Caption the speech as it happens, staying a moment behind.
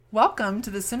Welcome to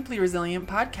the Simply Resilient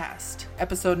podcast,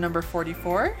 episode number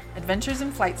 44, Adventures in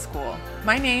Flight School.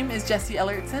 My name is Jessie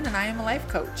Ellertson, and I am a life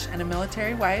coach and a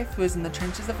military wife who is in the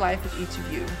trenches of life with each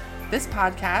of you. This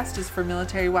podcast is for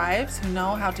military wives who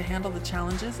know how to handle the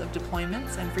challenges of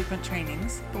deployments and frequent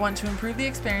trainings, but want to improve the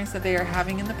experience that they are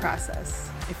having in the process.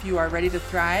 If you are ready to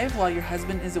thrive while your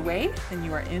husband is away, then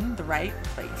you are in the right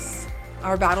place.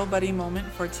 Our battle buddy moment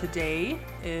for today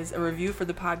is a review for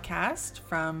the podcast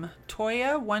from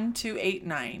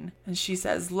Toya1289. And she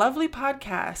says, "Lovely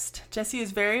podcast. Jessie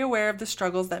is very aware of the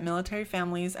struggles that military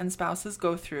families and spouses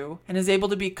go through and is able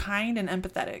to be kind and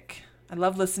empathetic. I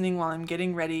love listening while I'm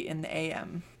getting ready in the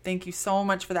AM." Thank you so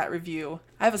much for that review.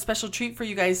 I have a special treat for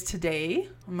you guys today.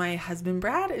 My husband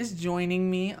Brad is joining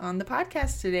me on the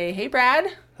podcast today. Hey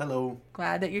Brad. Hello.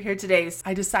 Glad that you're here today.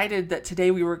 I decided that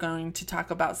today we were going to talk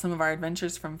about some of our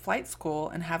adventures from flight school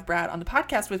and have Brad on the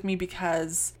podcast with me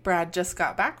because Brad just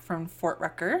got back from Fort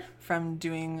Rucker from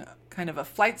doing kind of a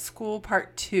flight school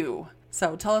part 2.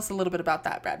 So tell us a little bit about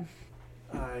that, Brad.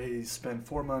 I spent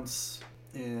 4 months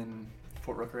in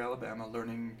Fort Rucker, Alabama,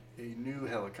 learning a new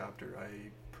helicopter. I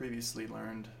previously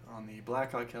learned on the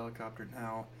Black Hawk helicopter.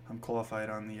 Now I'm qualified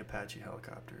on the Apache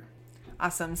helicopter.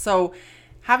 Awesome. So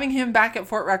having him back at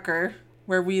Fort Rucker,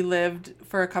 where we lived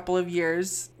for a couple of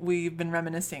years, we've been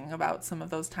reminiscing about some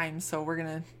of those times. So we're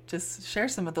going to just share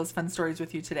some of those fun stories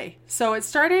with you today. So it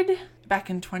started back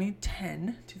in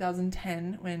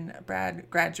 2010, when Brad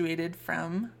graduated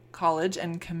from college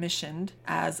and commissioned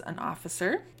as an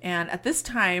officer. And at this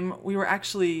time, we were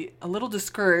actually a little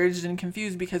discouraged and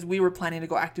confused because we were planning to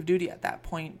go active duty at that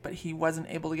point, but he wasn't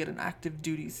able to get an active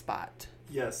duty spot.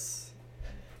 Yes,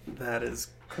 that is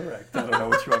correct. I don't know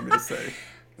what you want me to say.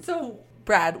 So,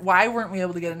 Brad, why weren't we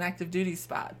able to get an active duty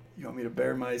spot? You want me to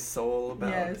bare my soul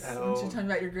about yes, how... Why don't you tell me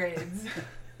about your grades?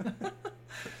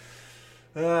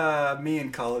 Me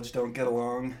and college don't get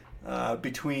along.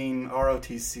 Between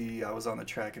ROTC, I was on the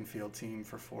track and field team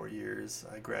for 4 years.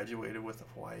 I graduated with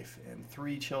a wife and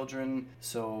 3 children.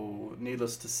 So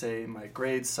needless to say, my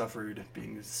grades suffered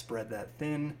being spread that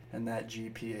thin, and that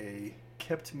GPA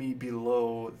kept me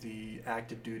below the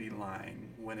active duty line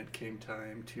when it came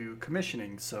time to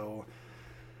commissioning. So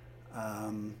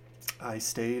I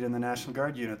stayed in the National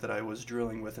Guard unit that I was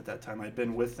drilling with at that time. I'd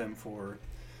been with them for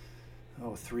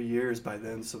 3 years by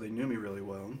then, so they knew me really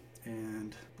well.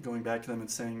 And going back to them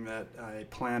and saying that I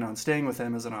plan on staying with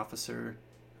them as an officer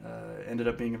ended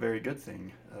up being a very good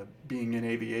thing. Being in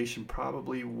aviation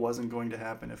probably wasn't going to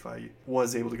happen if I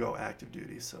was able to go active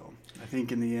duty. So I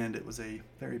think in the end it was a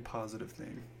very positive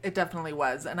thing. It definitely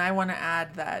was. And I want to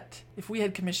add that if we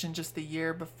had commissioned just the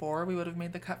year before, we would have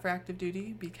made the cut for active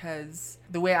duty, because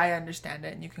the way I understand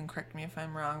it, and you can correct me if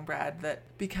I'm wrong, Brad, that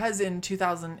because in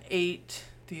 2008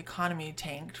 the economy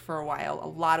tanked for a while, a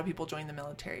lot of people joined the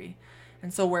military.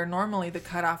 And so where normally the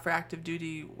cutoff for active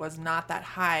duty was not that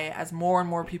high, as more and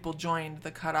more people joined,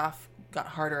 the cutoff got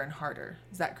harder and harder.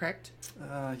 Is that correct?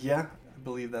 Yeah, I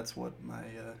believe that's what my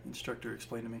instructor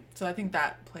explained to me. So I think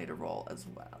that played a role as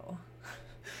well.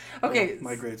 Okay. Well,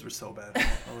 my grades were so bad,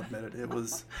 I'll admit it. It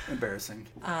was embarrassing.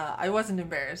 I wasn't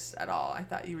embarrassed at all. I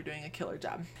thought you were doing a killer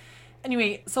job.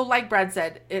 Anyway, so like Brad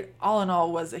said, it all in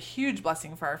all was a huge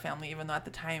blessing for our family, even though at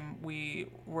the time we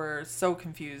were so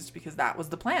confused because that was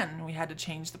the plan. We had to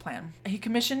change the plan. He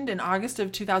commissioned in August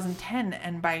of 2010,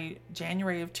 and by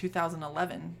January of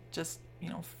 2011, just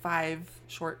 5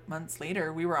 short months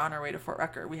later, we were on our way to Fort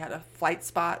Rucker. We had a flight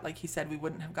spot, like he said, we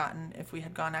wouldn't have gotten if we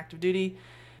had gone active duty.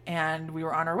 And we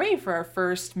were on our way for our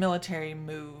first military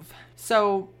move.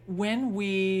 So when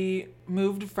we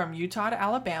moved from Utah to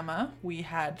Alabama, we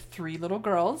had 3 little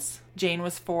girls. Jane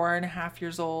was 4.5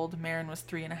 years old, Marin was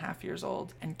 3.5 years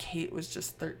old, and Kate was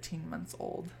just 13 months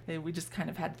old. We just kind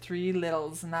of had 3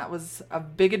 littles, and that was a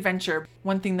big adventure.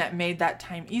 One thing that made that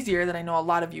time easier that I know a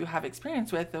lot of you have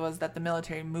experience with was that the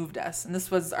military moved us, and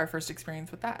this was our first experience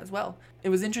with that as well. It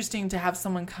was interesting to have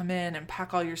someone come in and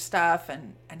pack all your stuff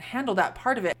and handle that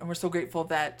part of it, and we're so grateful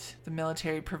that the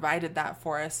military provided that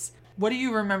for us. What do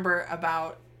you remember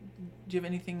about, do you have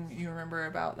anything you remember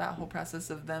about that whole process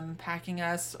of them packing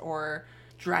us or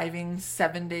driving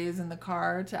 7 days in the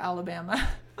car to Alabama?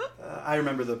 I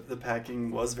remember the packing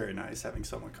was very nice, having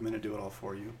someone come in and do it all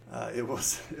for you. It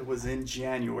was in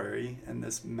January, and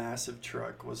this massive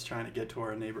truck was trying to get to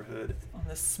our neighborhood. On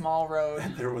this small road.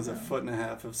 And there was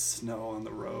 1.5 feet of snow on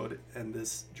the road, and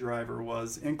this driver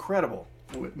was incredible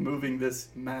moving this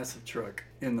massive truck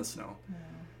in the snow. Yeah.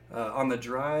 On the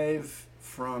drive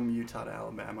from Utah to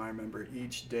Alabama, I remember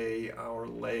each day our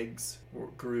legs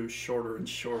grew shorter and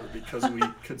shorter because we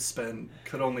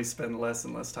could only spend less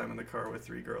and less time in the car with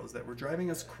three girls that were driving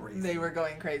us crazy. They were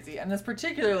going crazy. And this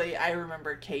particularly, I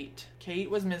remember Kate. Kate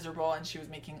was miserable, and she was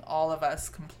making all of us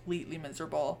completely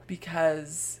miserable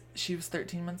because she was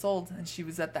 13 months old, and she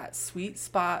was at that sweet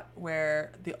spot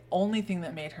where the only thing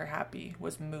that made her happy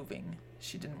was moving.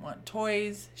 She didn't want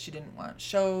toys. She didn't want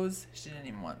shows. She didn't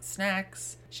even want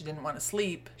snacks. She didn't want to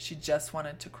sleep. She just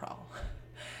wanted to crawl.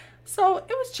 So it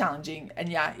was challenging. And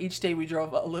yeah, each day we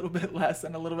drove a little bit less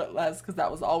and a little bit less because that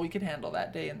was all we could handle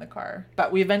that day in the car.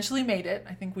 But we eventually made it.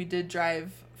 I think we did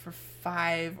drive for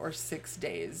 5 or 6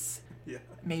 days. Yeah.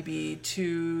 Maybe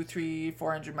 200, 300,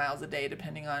 400 miles a day,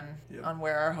 depending on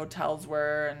where our hotels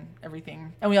were and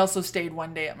everything. And we also stayed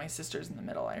one day at my sister's in the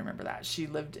middle. I remember that. She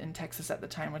lived in Texas at the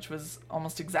time, which was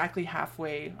almost exactly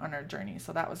halfway on our journey.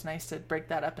 So that was nice to break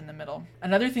that up in the middle.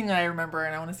 Another thing that I remember,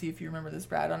 and I want to see if you remember this,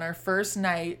 Brad, on our first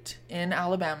night in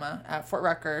Alabama at Fort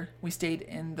Rucker, we stayed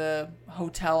in the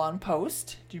hotel on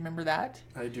post. Do you remember that?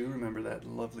 I do remember that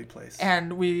lovely place.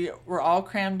 And we were all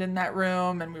crammed in that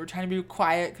room, and we were trying to be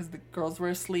quiet because the girls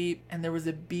were asleep, and there was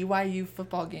a BYU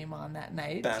football game on that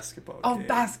night. Basketball game.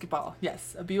 Basketball.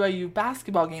 Yes, a BYU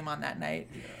basketball game on that night.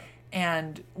 Yeah.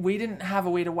 And we didn't have a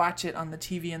way to watch it on the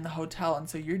TV in the hotel, and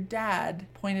so your dad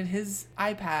pointed his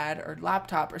iPad or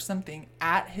laptop or something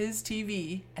at his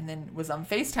TV and then was on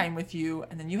FaceTime with you,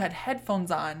 and then you had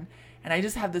headphones on. And I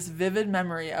just have this vivid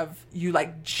memory of you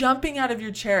like jumping out of your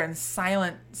chair and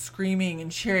silent screaming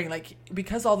and cheering. Like,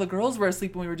 because all the girls were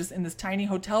asleep and we were just in this tiny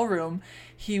hotel room,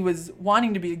 he was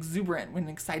wanting to be exuberant when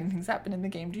exciting things happened in the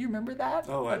game. Do you remember that?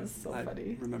 Oh, that was so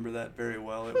funny. I remember that very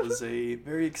well. It was a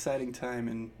very exciting time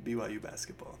in BYU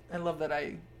basketball. I love that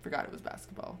I forgot it was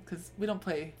basketball because we don't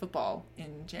play football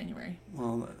in January.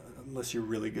 Well, unless you're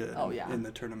really good in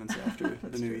the tournaments after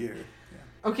the new year.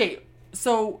 Yeah. Okay.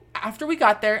 So after we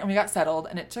got there and we got settled,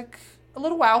 and it took a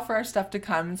little while for our stuff to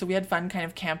come, so we had fun kind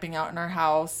of camping out in our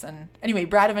house. And anyway,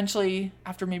 Brad eventually,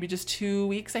 after maybe just 2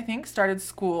 weeks, I think, started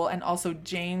school, and also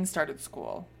Jane started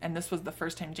school. And this was the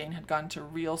first time Jane had gone to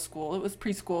real school. It was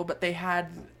preschool, but they had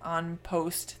on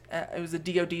post, it was a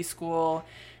DOD school,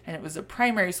 and it was a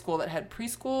primary school that had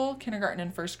preschool, kindergarten,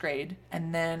 and first grade.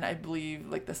 And then I believe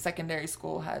like the secondary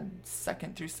school had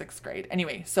 2nd through 6th grade.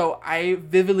 Anyway, so I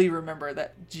vividly remember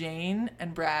that Jane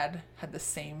and Brad had the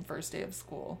same first day of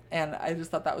school. And I just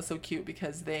thought that was so cute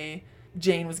because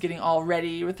Jane was getting all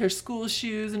ready with her school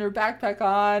shoes and her backpack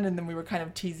on, and then we were kind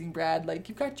of teasing Brad, like,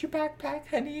 "You got your backpack,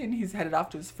 honey?" And he's headed off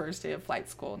to his first day of flight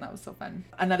school, and that was so fun.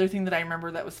 Another thing that I remember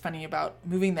that was funny about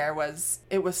moving there was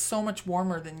it was so much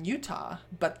warmer than Utah,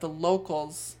 but the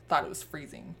locals thought it was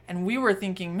freezing. And we were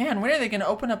thinking, man, when are they going to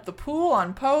open up the pool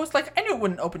on post? Like, I knew it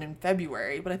wouldn't open in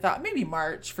February, but I thought maybe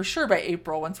March, for sure by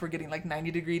April, once we're getting like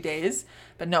 90-degree days.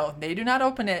 But no, they do not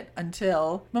open it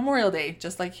until Memorial Day,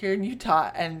 just like here in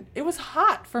Utah. And it was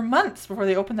hot for months before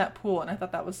they opened that pool, and I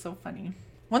thought that was so funny.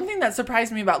 One thing that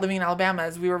surprised me about living in Alabama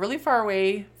is we were really far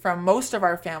away from most of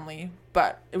our family,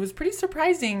 but it was pretty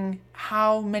surprising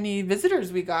how many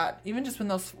visitors we got, even just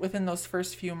within those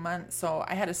first few months. So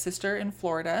I had a sister in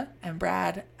Florida, and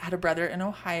Brad had a brother in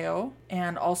Ohio,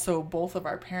 and also both of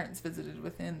our parents visited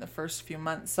within the first few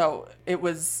months. So it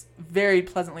was very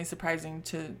pleasantly surprising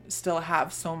to still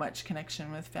have so much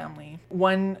connection with family.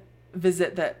 One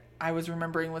visit that I was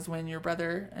remembering was when your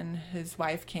brother and his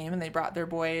wife came and they brought their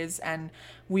boys, and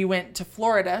we went to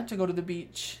Florida to go to the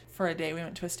beach for a day. We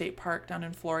went to a state park down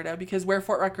in Florida because where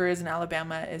Fort Rucker is in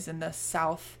Alabama is in the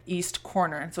southeast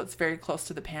corner, and so it's very close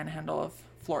to the panhandle of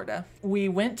Florida. We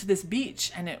went to this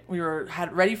beach and we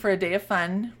had ready for a day of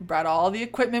fun. We brought all the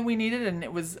equipment we needed, and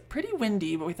it was pretty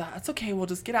windy, but we thought, it's okay, we'll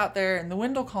just get out there and the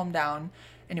wind will calm down.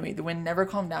 Anyway, the wind never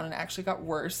calmed down and it actually got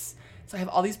worse. So I have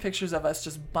all these pictures of us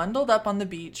just bundled up on the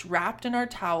beach, wrapped in our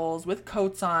towels with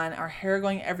coats on, our hair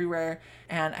going everywhere.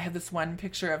 And I have this one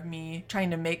picture of me trying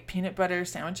to make peanut butter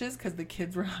sandwiches because the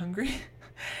kids were hungry.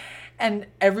 And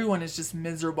everyone is just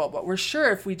miserable. But we're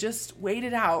sure if we just wait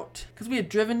it out, because we had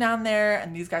driven down there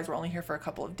and these guys were only here for a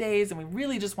couple of days and we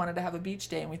really just wanted to have a beach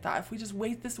day. And we thought if we just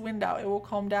wait this wind out, it will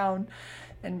calm down.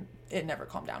 And it never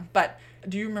calmed down. But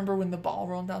do you remember when the ball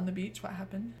rolled down the beach? What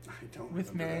happened? I don't with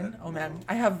remember Marion? that, Oh no. man,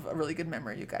 I have a really good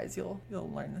memory, you guys. You'll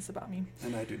learn this about me.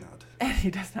 And I do not. And he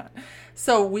does not.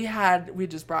 So we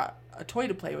just brought a toy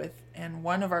to play with, and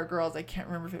one of our girls, I can't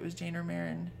remember if it was Jane or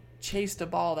Marion, chased a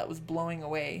ball that was blowing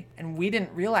away, and we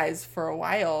didn't realize for a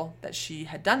while that she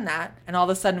had done that. And all of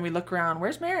a sudden we look around,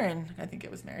 where's Marion? I think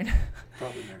it was Marion.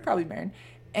 Probably Marion. Probably Marion.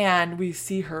 And we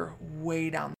see her way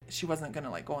down. she wasn't going to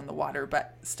like go in the water,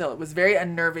 but still it was very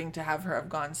unnerving to have her have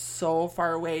gone so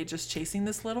far away just chasing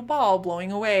this little ball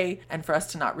blowing away, and for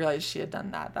us to not realize she had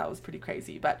done that. That was pretty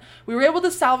crazy. But we were able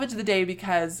to salvage the day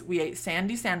because we ate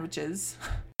sandy sandwiches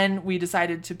and we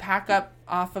decided to pack up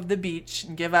off of the beach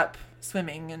and give up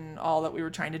swimming and all that we were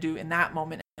trying to do in that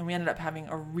moment. And we ended up having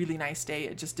a really nice day.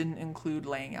 It just didn't include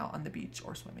laying out on the beach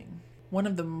or swimming. One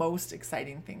of the most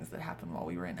exciting things that happened while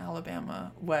we were in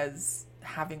Alabama was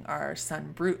having our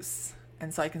son Bruce.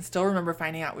 And so I can still remember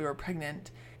finding out we were pregnant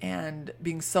and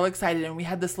being so excited. And we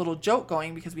had this little joke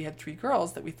going because we had 3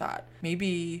 girls that we thought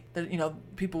maybe that,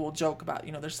 people will joke about,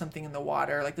 there's something in the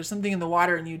water. Like there's something in the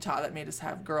water in Utah that made us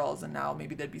have girls. And now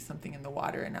maybe there'd be something in the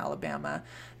water in Alabama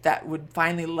that would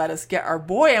finally let us get our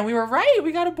boy. And we were right.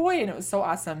 We got a boy and it was so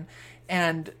awesome.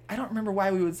 And I don't remember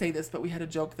why we would say this, but we had a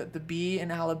joke that the B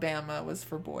in Alabama was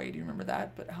for boy. Do you remember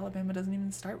that? But Alabama doesn't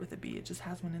even start with a B. It just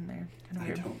has one in there.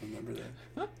 I don't remember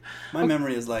that. My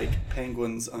memory is like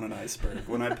penguins on an iceberg.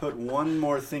 When I put one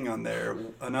more thing on there,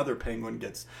 another penguin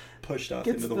gets pushed off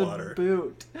into the water.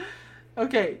 Boot.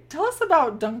 Okay, tell us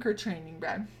about Dunker training,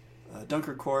 Brad.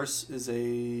 Dunker course is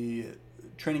a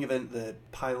training event that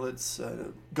pilots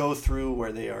go through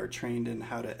where they are trained in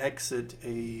how to exit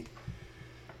a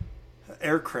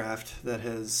aircraft that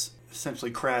has essentially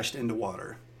crashed into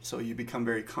water. So you become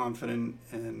very confident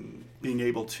in being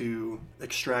able to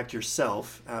extract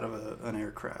yourself out of an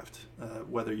aircraft,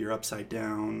 whether you're upside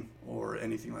down or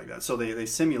anything like that. So they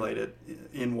simulate it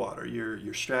in water.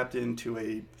 You're strapped into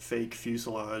a fake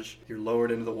fuselage. You're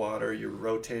lowered into the water. You're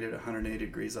rotated 180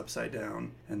 degrees upside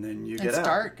down, and then you get out. It's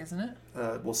dark, isn't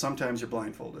it? Well, sometimes you're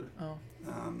blindfolded. Oh.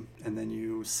 And then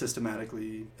you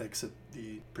systematically exit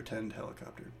the pretend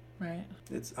helicopter. Right.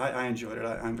 I enjoyed it.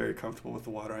 I'm very comfortable with the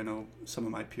water. I know some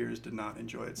of my peers did not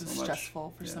enjoy it so much. It's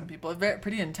stressful for some people.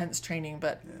 Pretty intense training,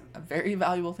 but a very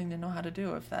valuable thing to know how to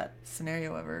do if that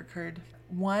scenario ever occurred.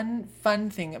 One fun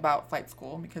thing about flight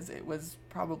school, because it was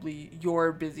probably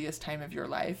your busiest time of your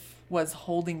life, was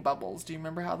holding bubbles. Do you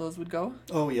remember how those would go?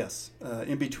 Oh, yes.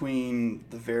 In between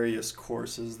the various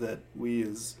courses that we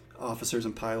as officers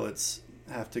and pilots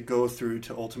have to go through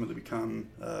to ultimately become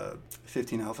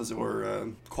 15 alphas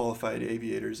or qualified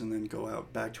aviators and then go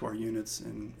out back to our units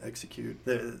and execute.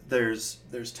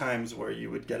 There's times where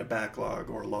you would get a backlog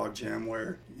or a log jam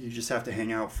where you just have to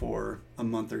hang out for a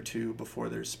month or two before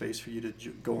there's space for you to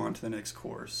go on to the next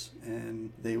course.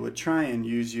 And they would try and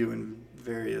use you in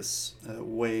various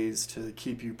ways to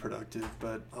keep you productive,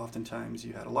 but oftentimes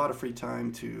you had a lot of free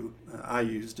time I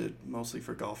used it mostly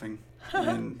for golfing.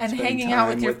 And hanging out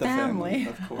with your family.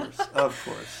 Of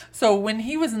course. So when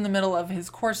he was in the middle of his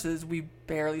courses, we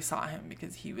barely saw him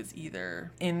because he was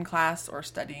either in class or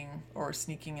studying or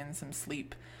sneaking in some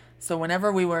sleep. So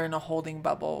whenever we were in a holding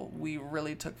bubble, we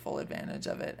really took full advantage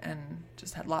of it and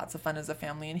just had lots of fun as a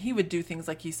family. And he would do things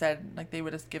like he said, like they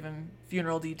would just give him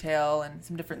funeral detail and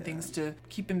some different things to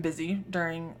keep him busy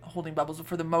during holding bubbles. But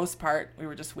for the most part, we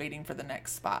were just waiting for the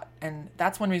next spot. And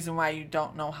that's one reason why you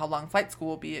don't know how long flight school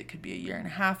will be. It could be 1.5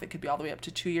 years. It could be all the way up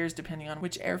to 2 years, depending on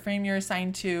which airframe you're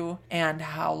assigned to and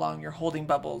how long your holding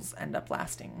bubbles end up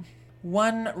lasting.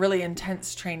 One really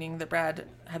intense training that Brad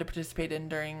had to participate in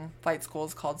during flight school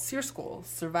is called SERE School.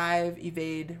 Survive,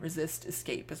 Evade, Resist,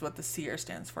 Escape is what the SERE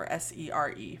stands for,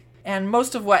 SERE. And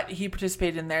most of what he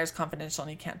participated in there is confidential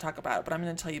and he can't talk about it, but I'm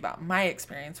going to tell you about my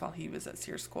experience while he was at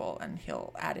SERE School, and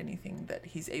he'll add anything that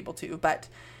he's able to. But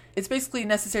it's basically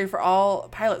necessary for all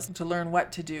pilots to learn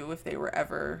what to do if they were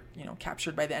ever,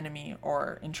 captured by the enemy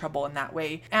or in trouble in that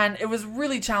way. And it was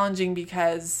really challenging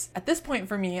because at this point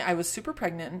for me, I was super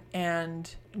pregnant,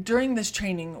 and during this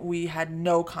training, we had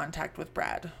no contact with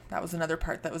Brad. That was another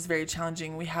part that was very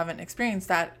challenging. We haven't experienced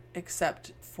that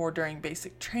except for during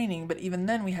basic training, but even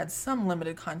then we had some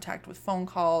limited contact with phone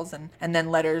calls and then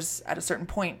letters at a certain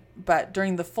point. But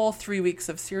during the full 3 weeks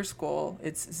of SERE School,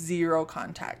 it's zero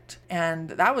contact.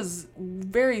 And that was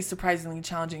very surprisingly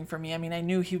challenging for me. I mean, I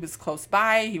knew he was close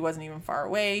by, he wasn't even far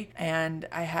away, and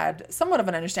I had somewhat of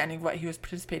an understanding of what he was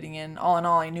participating in. All in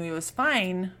all, I knew he was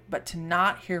fine, but to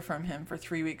not hear from him for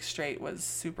 3 weeks straight was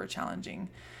super challenging.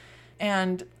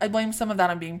 And I blame some of that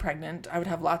on being pregnant. I would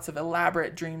have lots of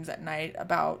elaborate dreams at night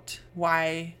about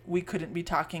why we couldn't be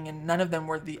talking, and none of them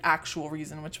were the actual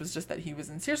reason, which was just that he was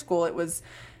in SERE School. It was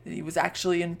that he was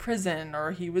actually in prison,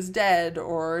 or he was dead,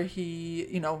 or he,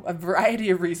 a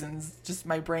variety of reasons. Just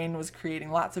my brain was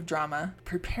creating lots of drama.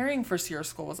 Preparing for SERE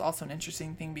School was also an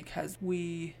interesting thing because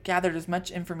we gathered as much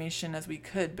information as we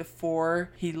could before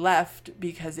he left,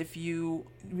 because if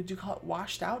would you call it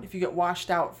washed out? If you get washed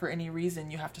out for any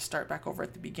reason, you have to start back over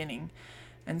at the beginning.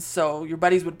 And so your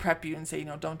buddies would prep you and say,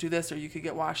 don't do this or you could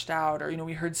get washed out. Or,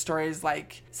 we heard stories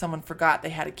like someone forgot they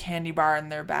had a candy bar in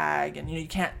their bag and, you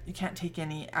can't take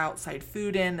any outside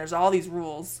food in. There's all these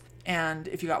rules. And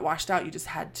if you got washed out, you just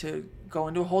had to go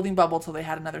into a holding bubble till they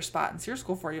had another spot in SEER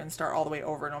school for you and start all the way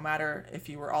over, no matter if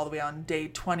you were all the way on day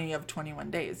 20 of 21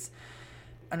 days.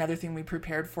 Another thing we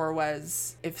prepared for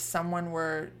was if someone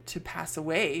were to pass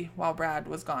away while Brad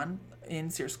was gone in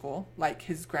SEER school, like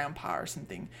his grandpa or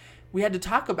something, we had to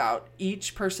talk about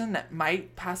each person that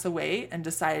might pass away and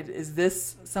decide, is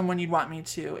this someone you'd want me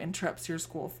to interrupt SEER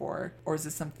school for, or is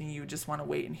this something you just want to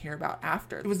wait and hear about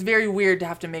after? It was very weird to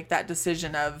have to make that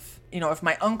decision of, if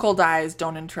my uncle dies,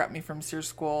 don't interrupt me from SEER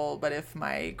school, but if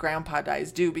my grandpa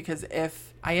dies, do, because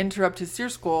if I interrupt his SEER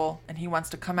school and he wants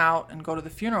to come out and go to the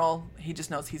funeral, he just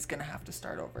knows he's going to have to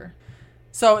start over.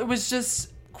 So it was just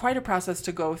quite a process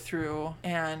to go through,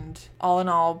 and all in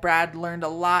all, Brad learned a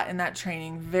lot in that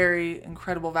training, very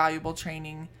incredible, valuable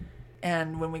training.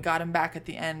 And when we got him back at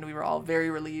the end, we were all very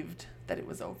relieved that it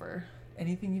was over.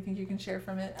 Anything you think you can share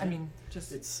from it? I mean,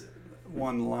 just... It's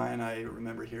one line I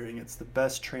remember hearing, it's the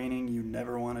best training you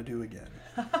never want to do again.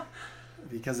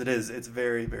 Because it's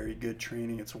very, very good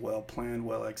training. It's well planned,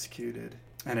 well executed.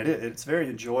 And it's very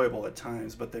enjoyable at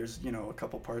times, but there's, a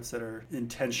couple parts that are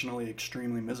intentionally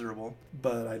extremely miserable.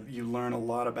 But you learn a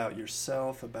lot about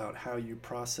yourself, about how you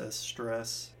process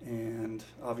stress, and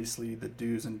obviously the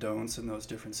do's and don'ts in those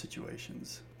different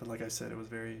situations. But like I said, it was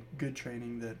very good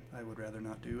training that I would rather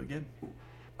not do again.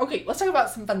 Okay, let's talk about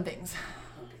some fun things.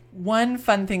 One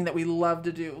fun thing that we loved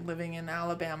to do living in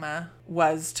Alabama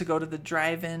was to go to the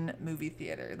drive-in movie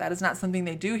theater. That is not something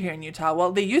they do here in Utah.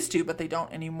 Well, they used to, but they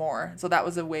don't anymore. So that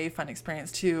was a way fun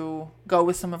experience to go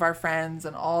with some of our friends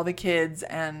and all the kids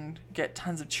and get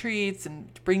tons of treats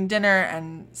and bring dinner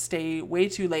and stay way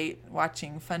too late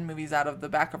watching fun movies out of the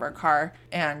back of our car.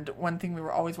 And one thing we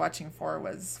were always watching for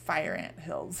was Fire Ant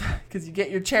Hills, because you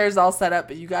get your chairs all set up,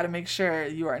 but you got to make sure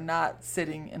you are not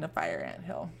sitting in a fire ant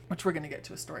hill, which we're going to get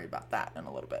to a story about that in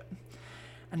a little bit.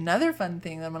 Another fun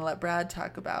thing that I'm going to let Brad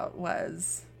talk about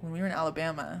was when we were in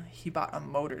Alabama, he bought a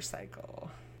motorcycle.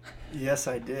 Yes,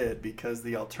 I did, because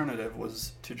the alternative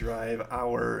was to drive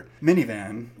our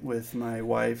minivan with my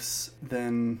wife's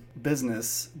then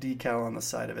business decal on the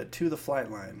side of it to the flight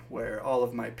line, where all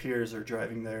of my peers are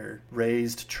driving their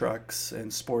raised trucks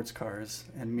and sports cars,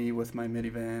 and me with my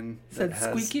minivan that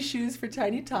said squeaky shoes for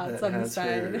tiny tots on the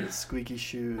side. Her squeaky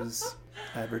shoes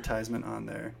advertisement on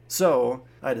there. So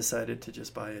I decided to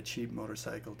just buy a cheap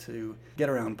motorcycle to get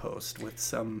around post with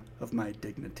some of my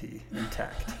dignity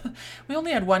intact. We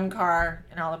only had one car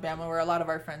in Alabama, where a lot of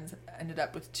our friends ended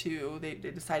up with two. They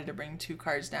decided to bring two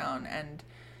cars down, and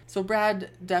so Brad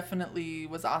definitely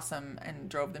was awesome and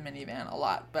drove the minivan a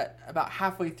lot, but about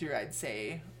halfway through, I'd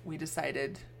say, we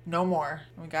decided no more.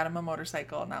 We got him a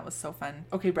motorcycle, and that was so fun.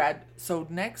 Okay, Brad, so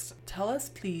next, tell us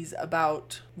please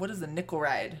about, what is a nickel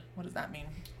ride? What does that mean?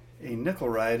 A nickel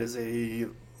ride is a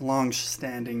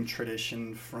long-standing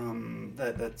tradition from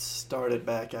that started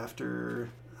back after,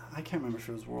 I can't remember if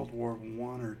it was World War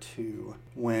I or II,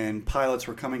 when pilots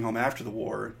were coming home after the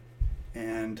war,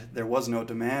 and there was no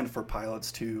demand for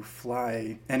pilots to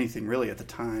fly anything really at the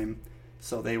time,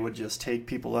 so they would just take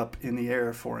people up in the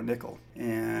air for a nickel.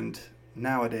 And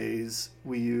nowadays,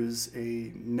 we use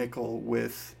a nickel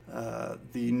with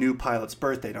the new pilot's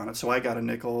birth date on it. So I got a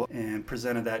nickel and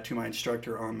presented that to my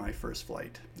instructor on my first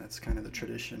flight. That's kind of the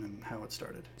tradition and how it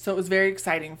started. So it was very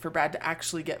exciting for Brad to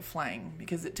actually get flying,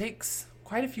 because it takes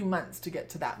quite a few months to get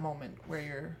to that moment where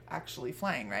you're actually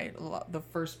flying, right? The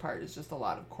first part is just a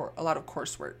lot of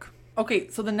coursework. Okay,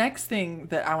 so the next thing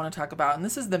that I want to talk about, and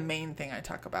this is the main thing I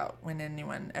talk about when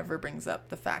anyone ever brings up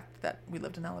the fact that we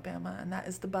lived in Alabama, and that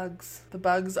is the bugs.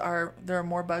 There are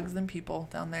more bugs than people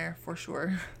down there, for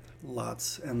sure.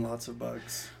 Lots and lots of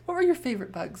bugs. What were your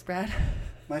favorite bugs, Brad?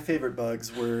 My favorite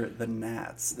bugs were the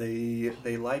gnats. They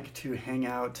like to hang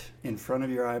out in front of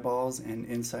your eyeballs and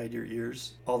inside your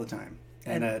ears all the time.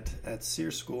 And at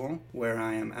SEER school, where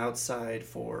I am outside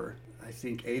for, I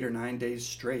think, 8 or 9 days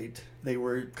straight, they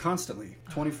were constantly,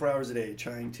 24 hours a day,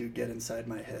 trying to get inside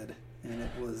my head. And it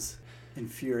was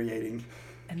infuriating.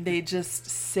 And they just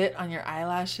sit on your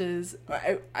eyelashes.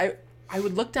 I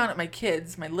would look down at my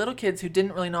kids, my little kids who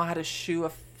didn't really know how to shoo a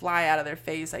fly out of their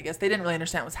face. I guess they didn't really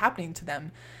understand what was happening to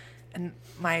them. And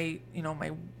my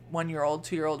 1-year-old,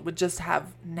 2-year-old would just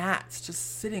have gnats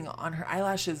just sitting on her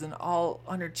eyelashes and all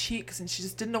on her cheeks, and she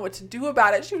just didn't know what to do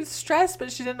about it. She was stressed,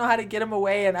 but she didn't know how to get them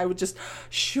away, and I would just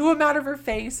shoo them out of her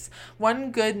face.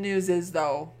 One good news is,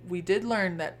 though, we did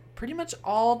learn that pretty much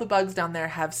all the bugs down there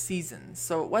have seasons.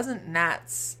 So it wasn't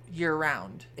gnats year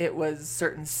round. It was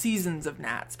certain seasons of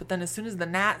gnats. But then as soon as the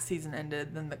gnat season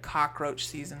ended, then the cockroach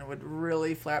season would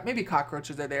really flare up. Maybe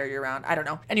cockroaches are there year round. I don't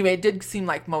know. Anyway, it did seem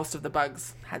like most of the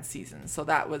bugs had seasons. So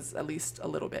that was at least a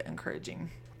little bit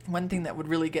encouraging. One thing that would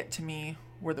really get to me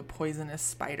were the poisonous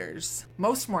spiders.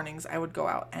 Most mornings I would go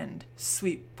out and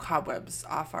sweep cobwebs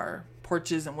off our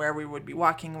porches and where we would be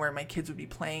walking, where my kids would be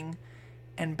playing.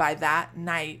 And by that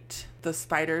night, the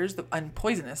spiders, a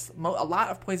lot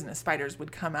of poisonous spiders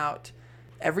would come out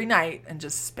every night and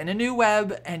just spin a new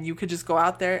web. And you could just go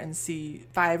out there and see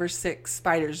 5 or 6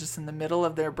 spiders just in the middle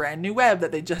of their brand new web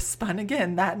that they just spun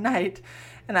again that night.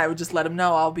 And I would just let them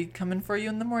know, I'll be coming for you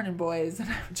in the morning, boys. And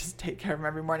I would just take care of them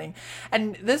every morning.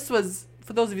 And this was,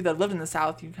 for those of you that live in the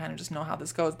South, you kind of just know how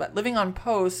this goes. But living on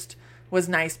post was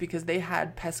nice because they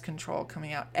had pest control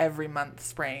coming out every month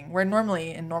spraying. Where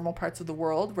normally in normal parts of the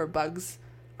world where bugs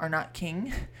are not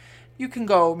king, you can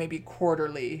go maybe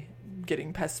quarterly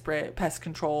getting pest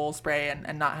control spray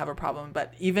and not have a problem.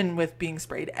 But even with being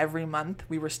sprayed every month,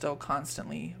 we were still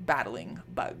constantly battling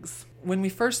bugs. When we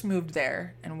first moved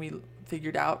there and we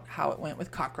figured out how it went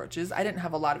with cockroaches, I didn't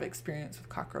have a lot of experience with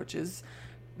cockroaches.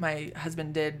 My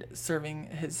husband did, serving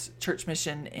his church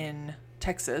mission in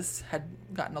Texas, had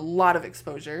gotten a lot of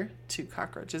exposure to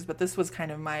cockroaches, but this was kind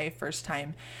of my first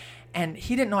time. And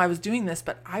he didn't know I was doing this,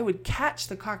 but I would catch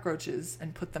the cockroaches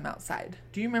and put them outside.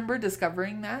 Do you remember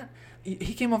discovering that?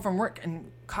 He came home from work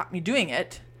and caught me doing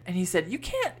it. And he said, you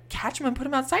can't catch them and put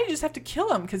them outside. You just have to kill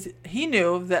them. Because he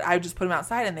knew that I would just put them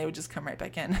outside and they would just come right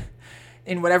back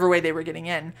in whatever way they were getting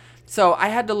in. So I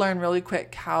had to learn really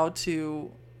quick how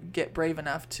to get brave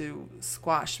enough to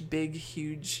squash big,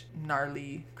 huge,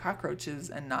 gnarly cockroaches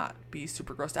and not be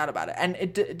super grossed out about it. And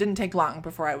it didn't take long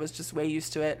before I was just way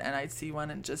used to it, and I'd see one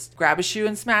and just grab a shoe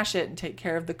and smash it and take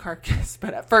care of the carcass.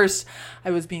 But at first, I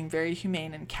was being very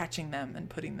humane and catching them and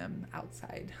putting them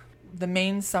outside. The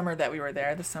main summer that we were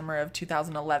there, the summer of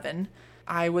 2011,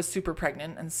 I was super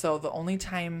pregnant, and so the only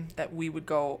time that we would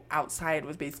go outside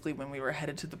was basically when we were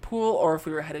headed to the pool or if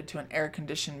we were headed to an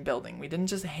air-conditioned building. We didn't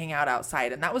just hang out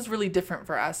outside, and that was really different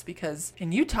for us because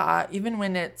in Utah, even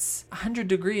when it's 100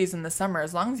 degrees in the summer,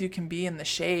 as long as you can be in the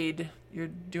shade, you're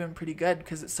doing pretty good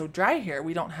because it's so dry here.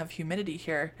 We don't have humidity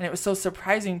here. And it was so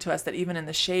surprising to us that even in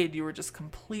the shade, you were just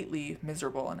completely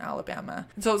miserable in Alabama.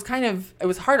 And so it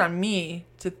was hard on me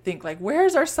to think like,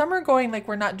 where's our summer going? Like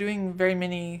we're not doing very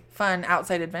many fun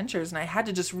outside adventures. And I had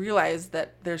to just realize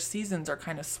that their seasons are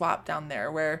kind of swapped down there,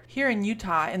 where here in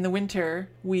Utah in the winter,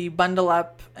 we bundle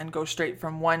up and go straight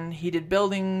from one heated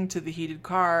building to the heated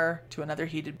car to another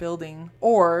heated building,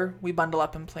 or we bundle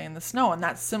up and play in the snow. And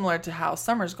that's similar to how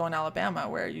summers go in Alabama,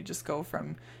 where you just go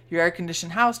from your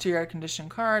air-conditioned house to your air-conditioned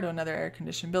car to another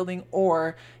air-conditioned building,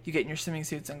 or you get in your swimming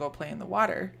suits and go play in the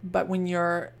water. But when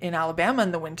you're in Alabama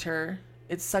in the winter,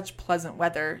 it's such pleasant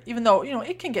weather, even though,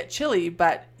 it can get chilly,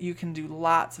 but you can do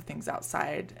lots of things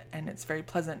outside and it's very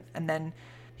pleasant. And then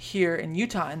here in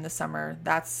Utah in the summer,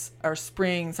 that's our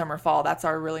spring, summer, fall. That's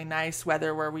our really nice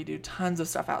weather where we do tons of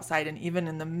stuff outside. And even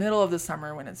in the middle of the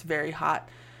summer when it's very hot,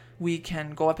 we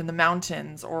can go up in the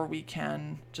mountains, or we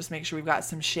can just make sure we've got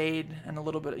some shade and a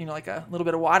little bit, like a little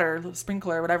bit of water, a little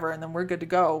sprinkler or whatever, and then we're good to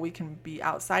go. We can be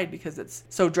outside because it's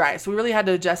so dry. So we really had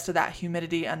to adjust to that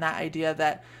humidity and that idea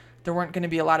that there weren't going to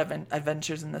be a lot of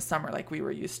adventures in the summer like we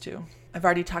were used to. I've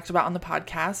already talked about on the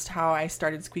podcast how I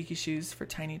started Squeaky Shoes for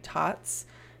Tiny Tots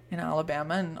in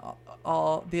Alabama and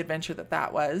all the adventure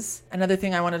that was. Another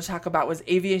thing I wanted to talk about was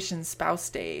Aviation Spouse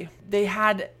Day. They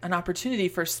had an opportunity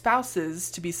for spouses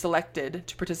to be selected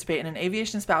to participate in an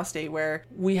Aviation Spouse Day where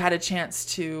we had a chance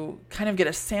to kind of get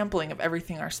a sampling of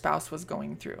everything our spouse was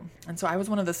going through. And so I was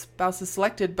one of the spouses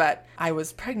selected, but I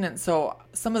was pregnant, so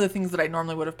some of the things that I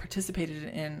normally would have participated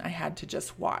in, I had to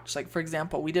just watch. Like, for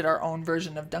example, we did our own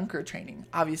version of dunker training.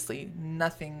 Obviously,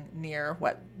 nothing near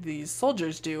what these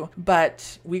soldiers do,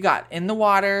 but we got in the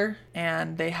water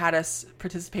and they had us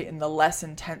participate in the less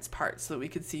intense parts so that we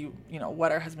could see,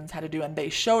 what our husbands had to do. And they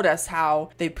showed us how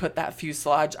they put that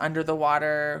fuselage under the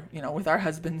water, with our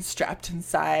husbands strapped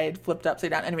inside, flipped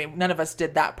upside down. Anyway, none of us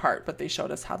did that part, but they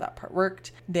showed us how that part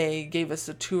worked. They gave us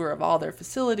a tour of all their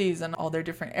facilities and all their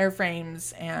different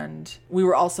airframes. And we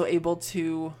were also able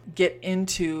to get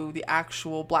into the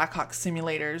actual Black Hawk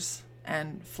simulators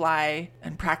and fly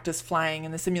and practice flying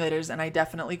in the simulators. And I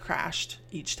definitely crashed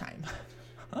each time.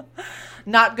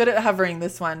 Not good at hovering,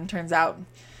 this one, turns out.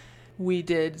 We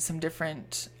did some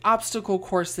different obstacle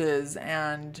courses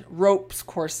and ropes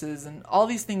courses and all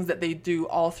these things that they do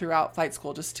all throughout flight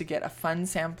school just to get a fun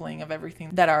sampling of everything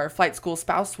that our flight school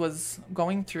spouse was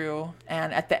going through.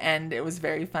 And at the end, it was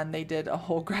very fun. They did a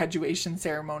whole graduation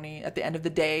ceremony at the end of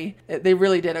the day. They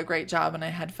really did a great job, and I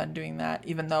had fun doing that,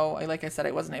 even though, like I said,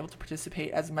 I wasn't able to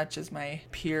participate as much as my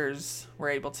peers were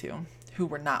able to, who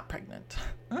were not pregnant.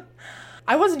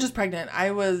 I wasn't just pregnant.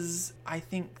 I was, I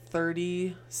think,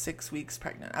 36 weeks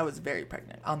pregnant. I was very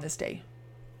pregnant on this day.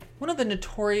 One of the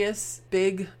notorious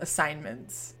big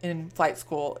assignments in flight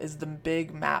school is the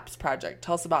Big Maps project.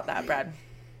 Tell us about that, Brad.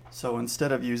 So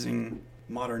instead of using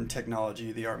modern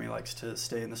technology, the Army likes to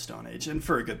stay in the Stone Age, and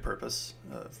for a good purpose,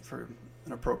 for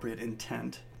an appropriate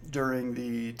intent. During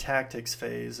the tactics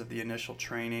phase of the initial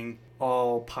training,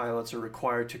 all pilots are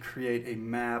required to create a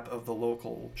map of the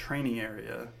local training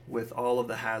area with all of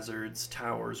the hazards,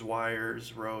 towers,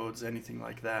 wires, roads, anything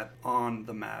like that on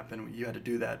the map. And you had to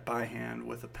do that by hand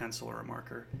with a pencil or a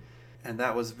marker. And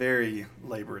that was very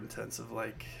labor intensive,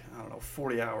 like,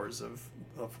 40 hours of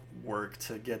work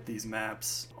to get these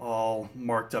maps all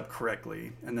marked up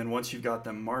correctly. And then once you've got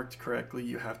them marked correctly,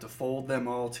 you have to fold them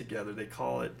all together. They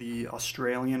call it the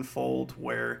Australian fold,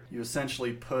 where you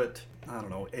essentially put,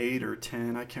 8 or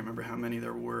 10, I can't remember how many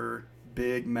there were,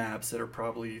 big maps that are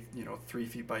probably, 3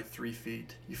 feet by 3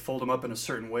 feet. You fold them up in a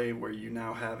certain way where you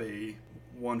now have a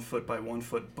 1 foot by 1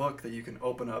 foot book that you can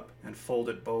open up and fold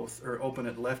it both, or open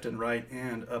it left and right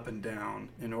and up and down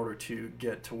in order to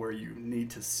get to where you need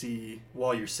to see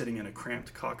while you're sitting in a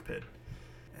cramped cockpit.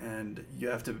 And you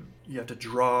have to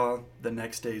draw the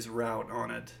next day's route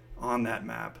on that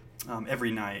map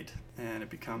every night, and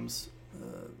it becomes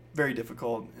very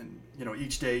difficult. And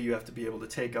each day you have to be able to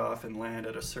take off and land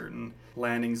at a certain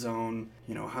landing zone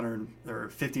 100 or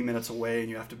 50 minutes away, and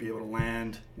you have to be able to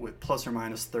land with plus or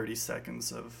minus 30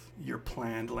 seconds of your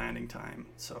planned landing time.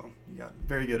 So you got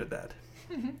very good at that.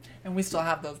 And we still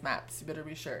have those maps, you better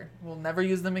be sure. We'll never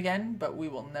use them again, but we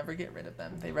will never get rid of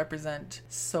them. They represent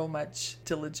so much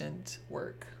diligent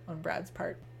work on Brad's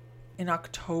part. In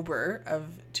October of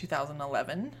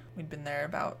 2011, we'd been there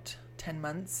about 10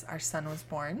 months, our son was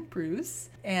born, Bruce,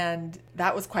 and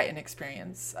that was quite an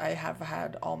experience. I have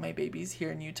had all my babies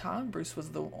here in Utah. Bruce was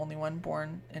the only one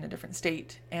born in a different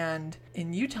state. And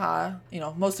in Utah,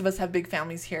 most of us have big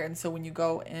families here, and so when you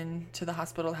go into the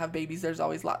hospital to have babies, there's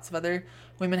always lots of other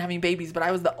women having babies, but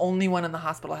I was the only one in the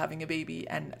hospital having a baby,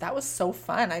 and that was so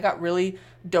fun. I got really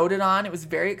doted on. It was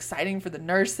very exciting for the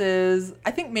nurses.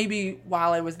 I think maybe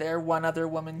while I was there, one other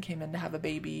woman came in to have a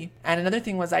baby. And another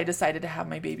thing was I decided to have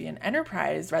my baby in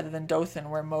Enterprise rather than Dothan,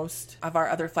 where most of our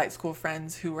other flight school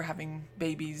friends who were having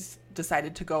babies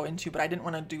decided to go into, but I didn't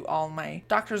want to do all my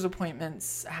doctor's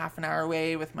appointments half an hour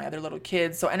away with my other little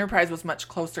kids. So Enterprise was much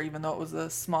closer, even though it was a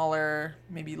smaller,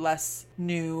 maybe less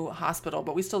new hospital,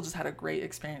 but we still just had a great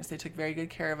experience. They took very good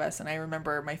care of us. And I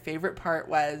remember my favorite part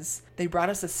was they brought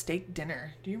us a steak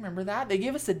dinner. Do you remember that? They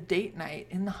gave us a date night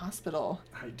in the hospital.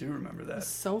 I do remember that. It was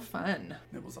so fun.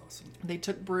 It was awesome. They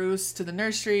took Bruce to the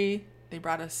nursery. They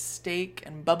brought us steak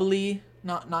and bubbly,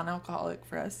 not non-alcoholic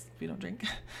for us if you don't drink.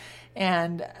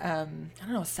 And,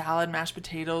 salad, mashed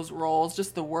potatoes, rolls,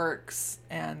 just the works.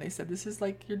 And they said, this is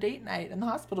like your date night in the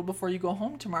hospital before you go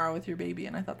home tomorrow with your baby.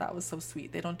 And I thought that was so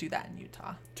sweet. They don't do that in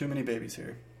Utah. Too many babies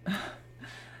here.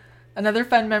 Another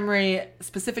fun memory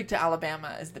specific to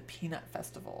Alabama is the Peanut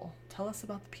Festival. Tell us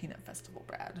about the Peanut Festival,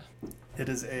 Brad. It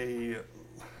is a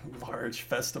large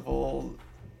festival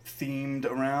themed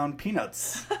around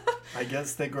peanuts. I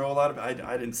guess they grow a lot of... I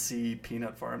didn't see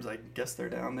peanut farms. I guess they're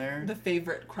down there. The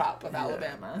favorite crop of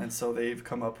Alabama. And so they've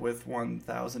come up with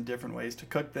 1,000 different ways to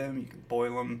cook them. You can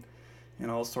boil them in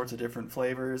all sorts of different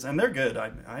flavors. And they're good.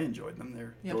 I enjoyed them.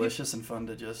 They're delicious and fun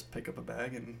to just pick up a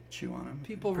bag and chew on them.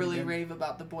 People really rave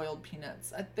about the boiled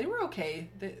peanuts. They were okay.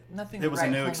 Nothing. It was a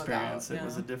new experience. It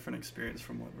was a different experience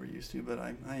from what we're used to, but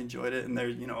I enjoyed it. And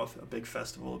there's, a big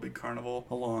festival, a big carnival,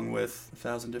 along with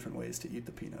 1,000 different ways to eat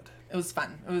the peanut. It was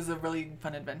fun. It was a really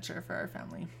fun adventure for our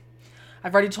family.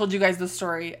 I've already told you guys the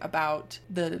story about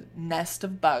the nest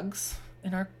of bugs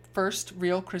in our first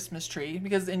real Christmas tree,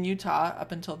 because in Utah,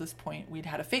 up until this point, we'd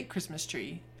had a fake Christmas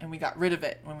tree, and we got rid of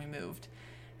it when we moved.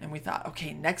 And we thought,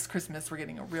 okay, next Christmas, we're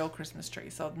getting a real Christmas tree.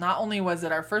 So not only was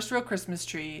it our first real Christmas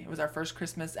tree, it was our first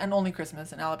Christmas and only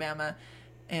Christmas in Alabama,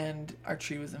 and our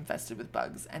tree was infested with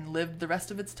bugs and lived the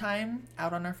rest of its time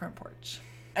out on our front porch.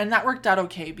 And that worked out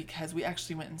okay because we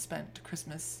actually went and spent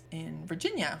Christmas in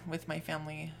Virginia with my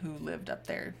family who lived up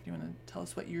there. Do you want to tell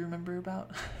us what you remember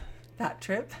about that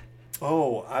trip?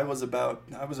 Oh, I was about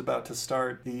to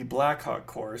start the Blackhawk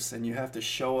course, and you have to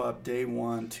show up day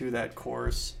one to that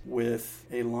course with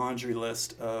a laundry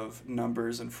list of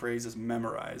numbers and phrases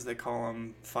memorized. They call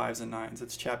them 5s and 9s.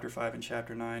 It's chapter 5 and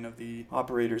chapter 9 of the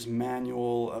operator's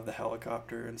manual of the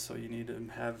helicopter, and so you need to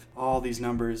have all these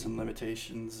numbers and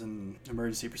limitations and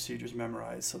emergency procedures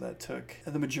memorized. So that took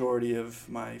the majority of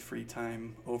my free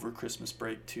time over Christmas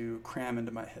break to cram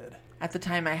into my head. At the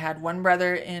time, I had one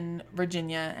brother in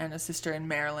Virginia and a sister in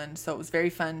Maryland, so it was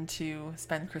very fun to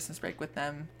spend Christmas break with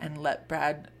them and let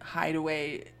Brad hide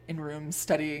away in rooms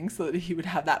studying so that he would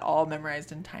have that all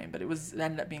memorized in time. But it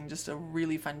ended up being just a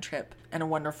really fun trip and a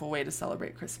wonderful way to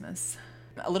celebrate Christmas.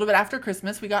 A little bit after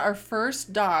Christmas, we got our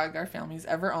first dog our family's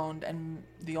ever owned, and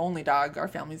the only dog our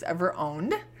family's ever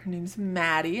owned. Her name's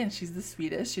Maddie, and she's the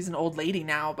sweetest. She's an old lady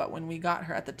now, but when we got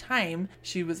her at the time,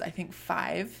 she was, I think,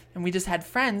 5. And we just had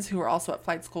friends who were also at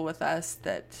flight school with us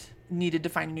that needed to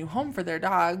find a new home for their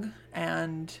dog,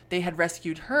 and they had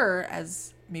rescued her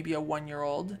as maybe a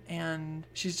 1-year-old, and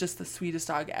she's just the sweetest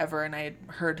dog ever. And I had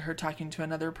heard her talking to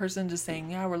another person just saying,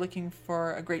 yeah, we're looking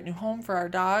for a great new home for our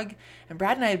dog. And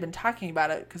Brad and I had been talking about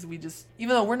it because we just,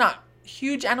 even though we're not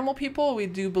huge animal people, we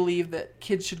do believe that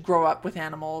kids should grow up with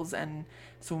animals. And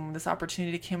so when this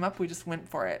opportunity came up, we just went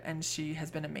for it, and she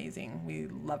has been amazing. We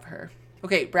love her.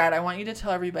 Okay, Brad, I want you to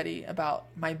tell everybody about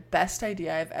my best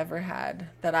idea I've ever had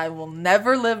that I will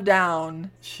never live down.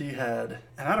 She had,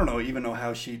 and I don't even know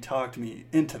how she talked me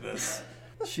into this.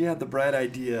 She had the bright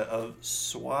idea of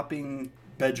swapping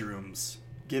bedrooms,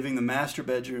 giving the master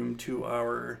bedroom to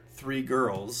our 3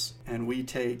 girls, and we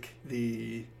take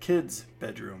the kids'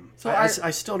 bedroom. So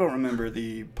I still don't remember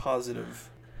the positive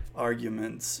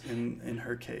arguments in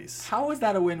her case. How was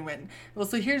that a win-win? Well,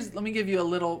 so let me give you a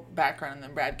little background, and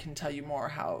then Brad can tell you more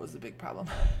how it was a big problem.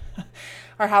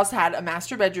 Our house had a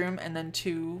master bedroom and then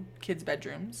 2 kids'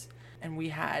 bedrooms. And we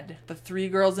had the 3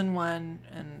 girls in one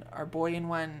and our boy in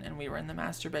one, and we were in the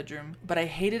master bedroom. But I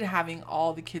hated having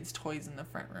all the kids' toys in the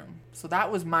front room. So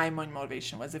that was my main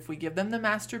motivation, was if we give them the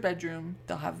master bedroom,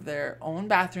 they'll have their own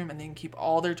bathroom and they can keep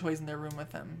all their toys in their room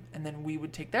with them. And then we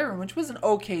would take their room, which was an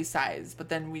okay size. But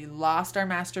then we lost our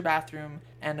master bathroom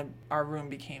and our room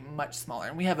became much smaller.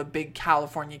 And we have a big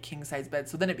California king-size bed,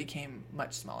 so then it became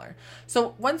much smaller.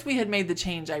 So once we had made the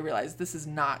change, I realized this is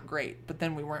not great. But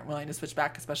then we weren't willing to switch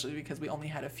back, especially because we only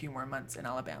had a few more months in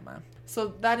Alabama.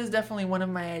 So that is definitely one of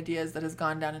my ideas that has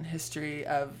gone down in history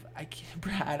of,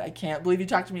 Brad, I can't believe you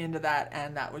talked me into that,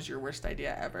 and that was your worst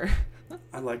idea ever.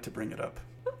 I like to bring it up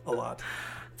a lot.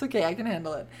 It's okay, I can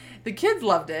handle it. The kids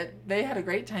loved it. They had a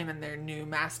great time in their new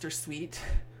master suite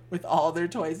with all their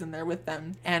toys in there with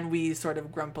them. And we sort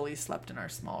of grumpily slept in our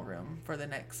small room for the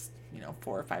next,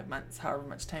 4 or 5 months, however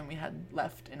much time we had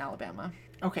left in Alabama.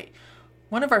 Okay.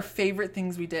 One of our favorite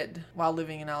things we did while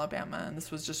living in Alabama, and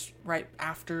this was just right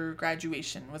after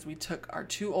graduation, was we took our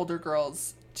 2 older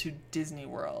girls to Disney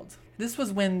World. This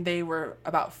was when they were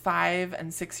about 5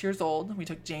 and 6 years old. We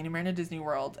took Jane and Mary to Disney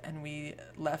World, and we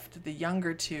left the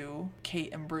younger 2,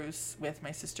 Kate and Bruce, with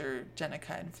my sister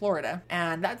Jenica in Florida.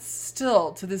 And that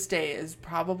still, to this day, is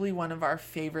probably one of our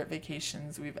favorite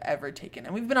vacations we've ever taken.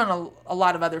 And we've been on a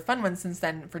lot of other fun ones since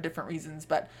then for different reasons,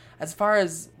 but as far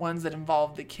as ones that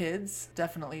involve the kids,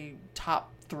 definitely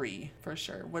top 3 for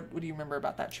sure. What do you remember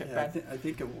about that trip, Brad? I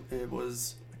think it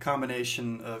was a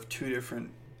combination of 2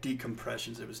 different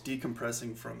decompressions. It was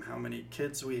decompressing from how many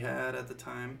kids we had at the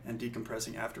time and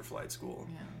decompressing after flight school.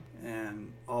 Yeah.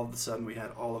 And all of a sudden we had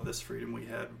all of this freedom. We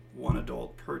had 1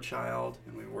 adult per child,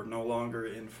 and we were no longer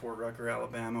in Fort Rucker,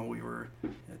 Alabama. We were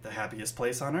at the happiest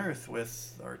place on earth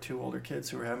with our 2 older kids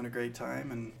who were having a great time,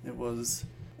 and it was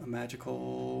a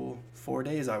magical 4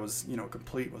 days. I was,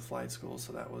 complete with flight school,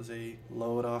 so that was a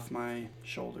load off my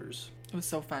shoulders. It was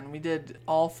so fun. We did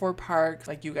all 4 parks.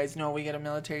 Like you guys know, we get a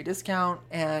military discount,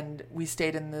 and we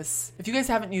stayed in this. If you guys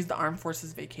haven't used the Armed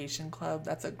Forces Vacation Club,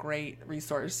 that's a great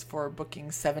resource for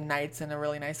booking 7 nights in a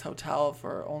really nice hotel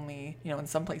for only, in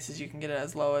some places you can get it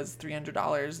as low as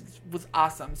 $300. It was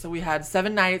awesome. So we had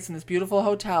 7 nights in this beautiful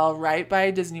hotel right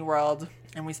by Disney World,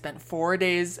 and we spent 4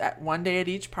 days 1 day at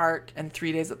each park and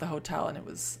 3 days at the hotel, and it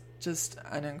was just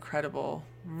an incredible,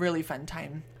 really fun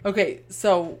time. Okay,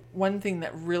 so one thing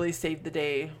that really saved the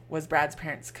day was Brad's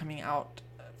parents coming out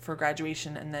for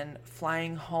graduation and then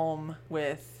flying home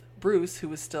with Bruce, who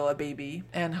was still a baby,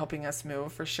 and helping us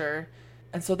move for sure.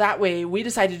 And so that way we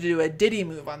decided to do a Diddy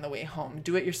move on the way home,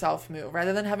 do it yourself move.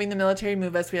 Rather than having the military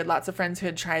move us, we had lots of friends who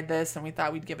had tried this, and we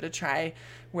thought we'd give it a try,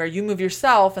 where you move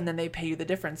yourself and then they pay you the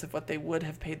difference of what they would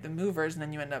have paid the movers, and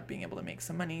then you end up being able to make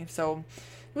some money. So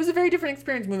it was a very different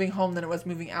experience moving home than it was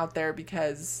moving out there,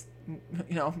 because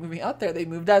moving out there. They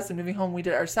moved us, and moving home we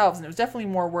did it ourselves. And it was definitely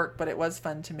more work, but it was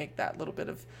fun to make that little bit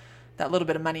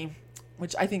of money,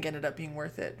 which I think ended up being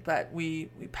worth it. But we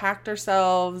packed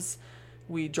ourselves,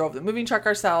 we drove the moving truck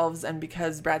ourselves, and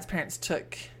because Brad's parents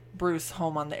took Bruce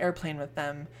home on the airplane with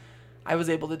them, I was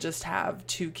able to just have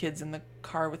 2 kids in the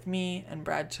car with me, and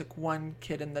Brad took 1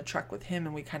 kid in the truck with him,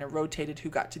 and we kind of rotated who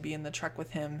got to be in the truck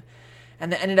with him.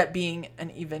 And that ended up being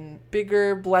an even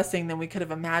bigger blessing than we could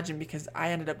have imagined, because I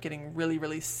ended up getting really,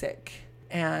 really sick.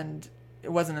 And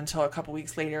it wasn't until a couple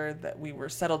weeks later that we were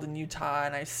settled in Utah,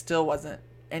 and I still wasn't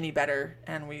any better.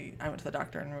 And I went to the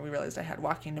doctor, and we realized I had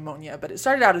walking pneumonia. But it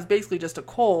started out as basically just a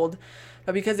cold,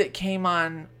 but because it came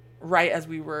on right as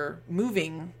we were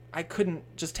moving, I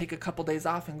couldn't just take a couple days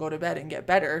off and go to bed and get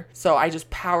better. So I just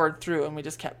powered through, and we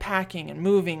just kept packing and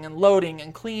moving and loading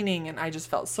and cleaning. And I just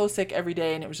felt so sick every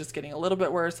day, and it was just getting a little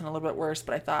bit worse and a little bit worse.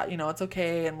 But I thought, it's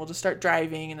okay, and we'll just start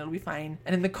driving and it'll be fine.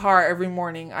 And in the car every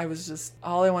morning,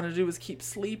 all I wanted to do was keep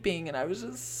sleeping. And I was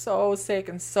just so sick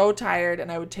and so tired.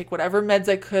 And I would take whatever meds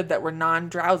I could that were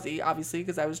non-drowsy, obviously,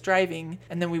 because I was driving.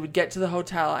 And then we would get to the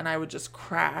hotel, and I would just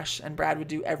crash, and Brad would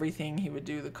do everything. He would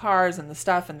do the cars and the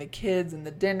stuff and the kids and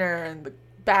the dinner and the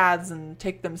baths and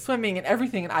take them swimming and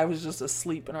everything, and I was just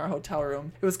asleep in our hotel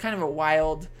room. It was kind of a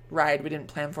wild ride we didn't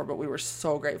plan for, but we were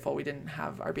so grateful we didn't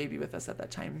have our baby with us at that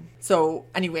time. So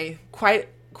anyway, quite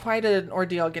an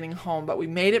ordeal getting home, but we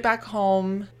made it back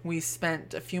home. We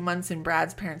spent a few months in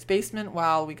Brad's parents' basement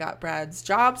while we got Brad's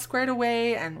job squared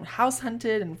away and house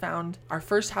hunted and found our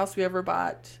first house we ever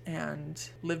bought, and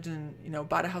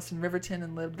bought a house in Riverton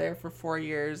and lived there for 4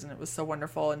 years, and it was so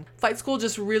wonderful. And flight school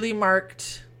just really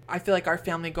marked, I feel like, our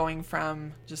family going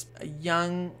from just a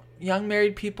young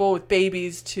married people with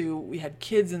babies to we had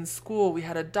kids in school, we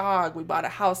had a dog, we bought a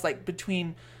house. Like,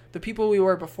 between the people we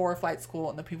were before flight school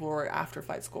and the people we were after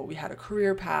flight school, we had a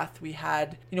career path. We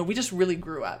had, we just really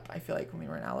grew up, I feel like, when we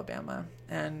were in Alabama,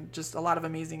 and just a lot of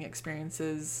amazing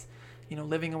experiences,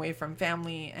 living away from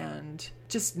family and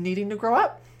just needing to grow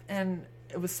up. And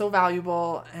it was so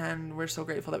valuable, and we're so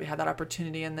grateful that we had that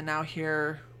opportunity. And then now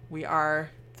here we are,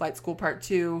 flight school part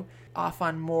 2, off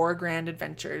on more grand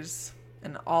adventures.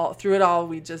 And through it all,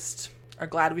 we just are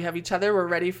glad we have each other. We're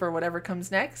ready for whatever comes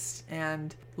next,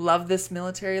 and love this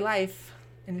military life.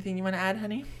 Anything you want to add,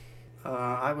 honey?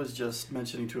 I was just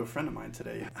mentioning to a friend of mine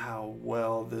today how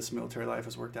well this military life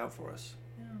has worked out for us.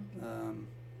 Yeah.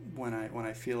 When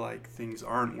I feel like things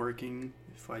aren't working,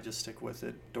 if I just stick with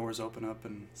it, doors open up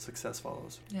and success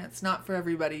follows. Yeah, it's not for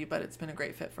everybody, but it's been a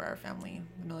great fit for our family.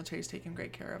 The military's taken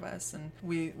great care of us, and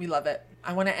we love it.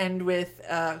 I want to end with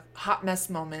a hot mess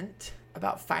moment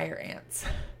about fire ants.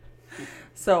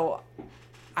 So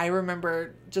I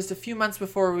remember just a few months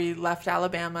before we left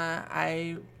Alabama,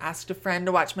 I asked a friend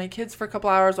to watch my kids for a couple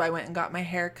hours while I went and got my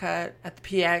hair cut at the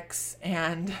PX,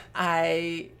 and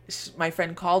my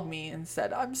friend called me and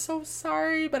said, "I'm so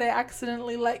sorry, but I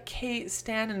accidentally let Kate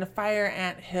stand in a fire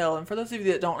ant hill." And for those of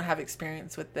you that don't have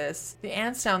experience with this, the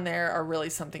ants down there are really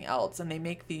something else, and they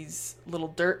make these little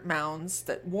dirt mounds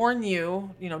that warn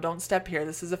you, don't step here.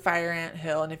 This is a fire ant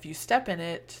hill, and if you step in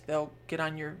it, they'll get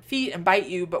on your feet and bite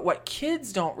you. But what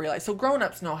kids don't realize, so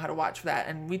grown-ups know how to watch for that,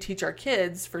 and we teach our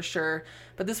kids for sure,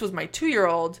 but this was my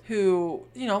 2-year-old who,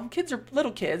 kids are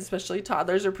little kids, especially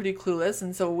toddlers, are pretty clueless.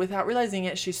 And so without realizing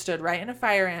it, she stood right in a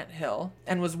fire ant hill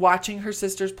and was watching her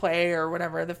sisters play, or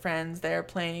whatever, the friends there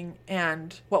playing.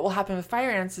 And what will happen with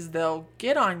fire ants is they'll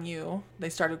get on you. They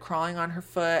started crawling on her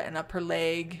foot and up her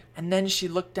leg, and then she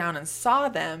looked down and saw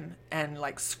them and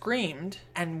screamed.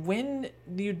 And when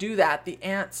you do that, the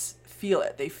ants feel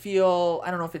it. They feel, I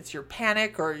don't know if it's your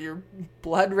panic or your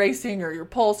blood racing or your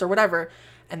pulse or whatever,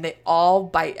 and they all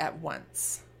bite at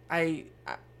once. I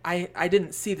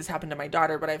didn't see this happen to my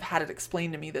daughter, but I've had it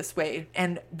explained to me this way.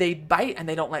 And they bite and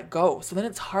they don't let go. So then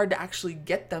it's hard to actually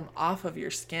get them off of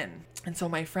your skin. And so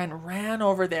my friend ran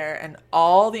over there, and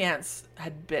all the ants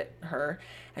had bit her,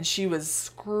 and she was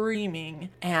screaming.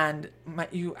 And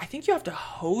I think you have to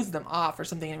hose them off or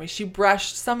something. Anyway, she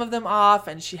brushed some of them off,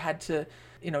 and she had to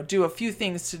do a few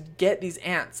things to get these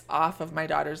ants off of my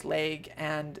daughter's leg.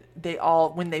 And they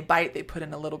all, when they bite, they put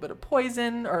in a little bit of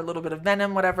poison or a little bit of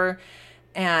venom, whatever.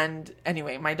 And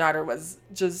anyway, my daughter was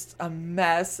just a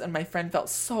mess, and my friend felt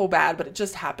so bad, but it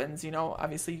just happens,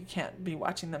 obviously you can't be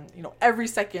watching them, every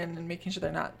second and making sure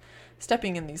they're not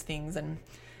stepping in these things. And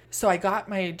so I got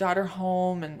my daughter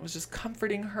home and was just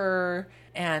comforting her,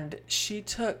 and she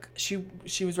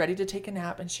was ready to take a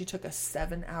nap, and she took a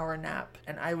 7-hour nap.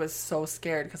 And I was so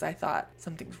scared because I thought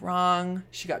something's wrong.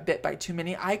 She got bit by too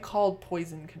many. I called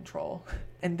poison control.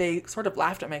 And they sort of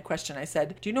laughed at my question. I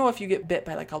said, do you know if you get bit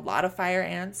by like a lot of fire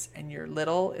ants and you're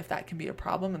little, if that can be a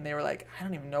problem? And they were like, I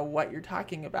don't even know what you're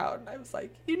talking about. And I was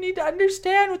like, you need to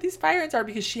understand what these fire ants are,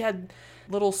 because she had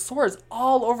little sores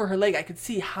all over her leg. I could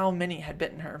see how many had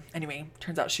bitten her. Anyway,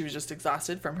 turns out she was just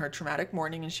exhausted from her traumatic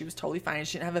morning and she was totally fine.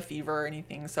 She didn't have a fever or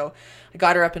anything. So I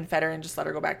got her up and fed her and just let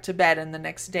her go back to bed. And the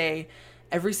next day,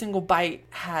 every single bite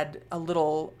had a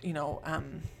little,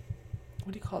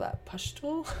 what do you call that?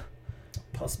 Pustule?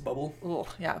 Pus bubble. Oh,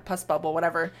 yeah, pus bubble,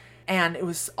 whatever. And it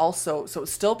was also, so it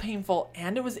was still painful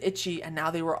and it was itchy, and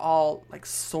now they were all like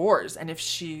sores. And if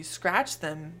she scratched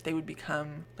them, they would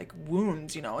become like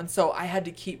wounds, And so I had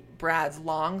to keep Brad's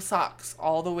long socks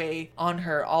all the way on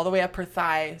her, all the way up her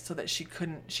thigh, so that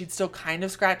she'd still kind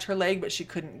of scratch her leg, but she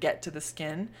couldn't get to the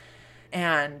skin.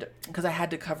 And because I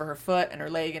had to cover her foot and her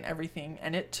leg and everything.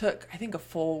 And it took, I think, a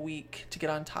full week to get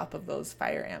on top of those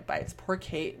fire ant bites. Poor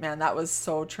Kate, man, that was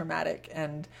so traumatic.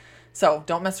 And so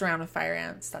don't mess around with fire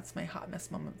ants. That's my hot mess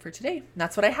moment for today. And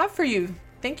that's what I have for you.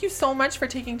 Thank you so much for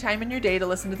taking time in your day to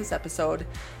listen to this episode.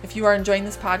 If you are enjoying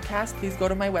this podcast, please go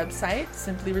to my website,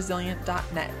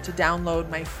 simplyresilient.net, to download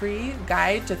my free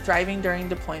guide to thriving during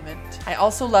deployment. I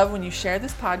also love when you share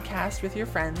this podcast with your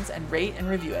friends and rate and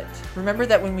review it. Remember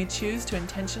that when we choose to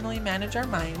intentionally manage our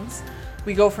minds,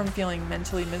 we go from feeling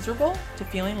mentally miserable to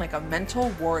feeling like a mental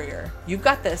warrior. You've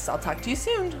got this. I'll talk to you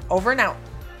soon. Over and out.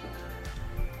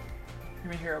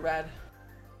 You're my hero, Brad.